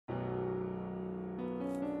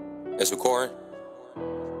It's recording.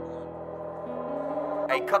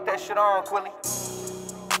 Hey, cut that shit on, Quilly.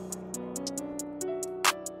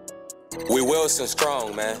 We Wilson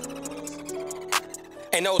strong, man.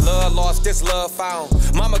 Ain't no love lost, this love found.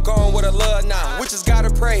 Mama gone with her love now. We just gotta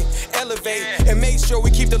pray, elevate, and make sure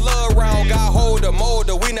we keep the love round. God hold her, mold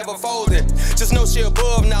her, we never folding. Just know she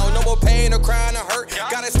above now. No more pain or crying or hurt.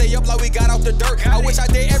 Gotta stay up like we got out the dirt. I wish I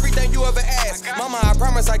did everything you ever asked. Mama, I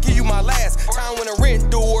promise I give you my last. Time when the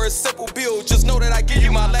rent due or a simple bill. Just know that I give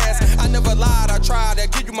you my last. I never lied, I tried. I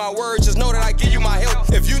give you my word. Just know that I give you my help.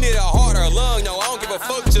 If you need a heart or a lung, no, I don't give a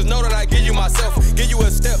fuck. Just know that I give you myself. Give you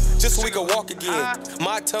a step, just so we can walk again.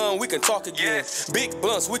 My tongue, we can talk again. Big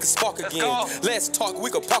blunts, we can spark again. Let's talk, we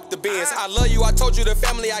can park the Benz. I love you, I told you the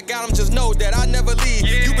family I got them. Just know that I never leave.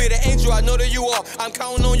 You be the angel, I know that you are. I'm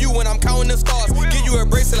counting on you when I'm counting the stars. Give you a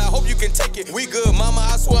bracelet, I hope you can take it. We good, mama,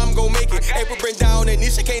 I swear I'm gonna make it. April bring down and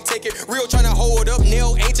Nisha can't take it. Real tryna hold up,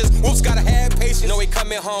 nail anxious. Whoops, gotta have patience. Know we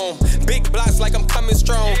coming home. Big blocks like I'm coming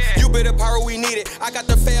strong. You be the power we need it. I got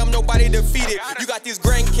the fam, nobody defeated. You got these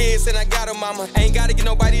grandkids and I got them, mama. Ain't gotta give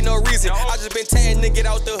nobody no reason. I just been telling to get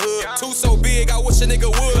out the hood. Too so big, I wish a nigga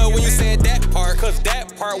would. When you said that part, cause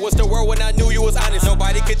that part was the word when I knew you was honest.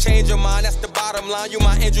 Nobody could change your mind, that's the bottom line. You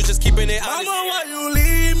my angel, just keeping it honest. Mama, why you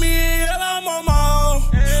leave me? Yeah, I'm on my own.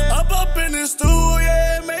 Up in the stool,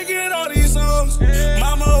 yeah, making all these songs.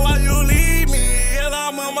 Mama, why you leave me? Yeah,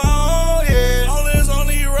 I'm on my own, yeah. On this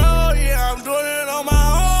only road, yeah, I'm doing it on my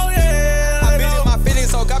own, yeah. I been in my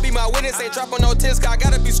feelings, so God be my witness. Ain't dropping no tears, I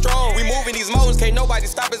gotta be strong. We moving these mountains, can't nobody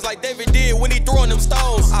stop us like David did when he throwing them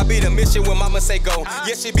stones. I be the mission when mama say go.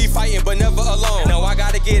 Yes, she be fighting, but never alone. No, I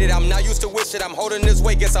gotta get it, I'm not used to wish it. I'm holding this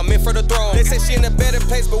weight, guess I'm in for the throne. They say she in a better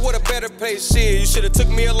place, but what a better place. Shit, you should've took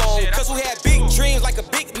me along. Cause we had big dreams like a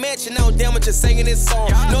big mansion. Now damn it, just singing this song.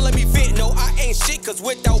 No, let me vent, no, I ain't shit. Cause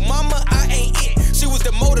without mama, I ain't it. She was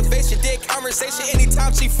the motivation, did conversation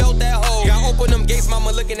anytime she felt that hole. God open them gates,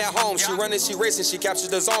 mama looking at home. She running, she racing, she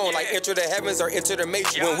captured the zone. Like enter the heavens or enter the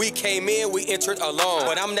matrix. When we came in, we entered alone.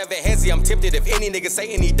 But I'm never hezzy, I'm tempted. If any nigga say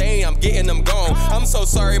anything, I'm getting them gone. I'm so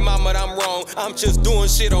sorry, mama, that I'm wrong. I'm just doing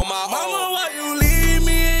shit on my own. Mama, why you leave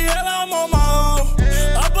me? Yeah, I'm on my own.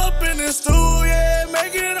 Up in the stool, yeah,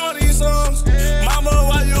 making all these songs. Mama,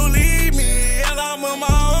 why you leave me? Yeah, I'm on my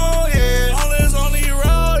own, yeah. On this only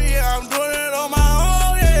road, yeah, I'm doing it on my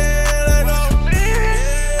own, yeah. Let go.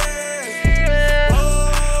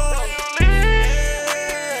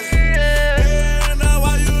 Yeah, now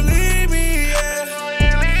why you leave me? Yeah,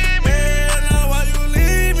 now why you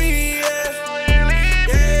leave me?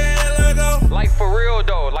 Yeah, let go. Like for real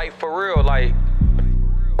though, like for real, like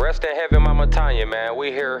rest in heaven, Mama Tanya, man.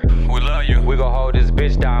 We here. We love you. We gon' hold this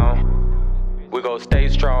bitch down. We gon' stay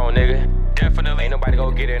strong, nigga. Definitely. Ain't nobody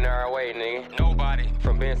gon' get in our way, nigga. Nobody.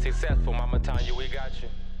 From being successful, Mama Tanya, we got you.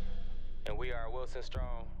 And we are Wilson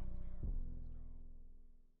strong.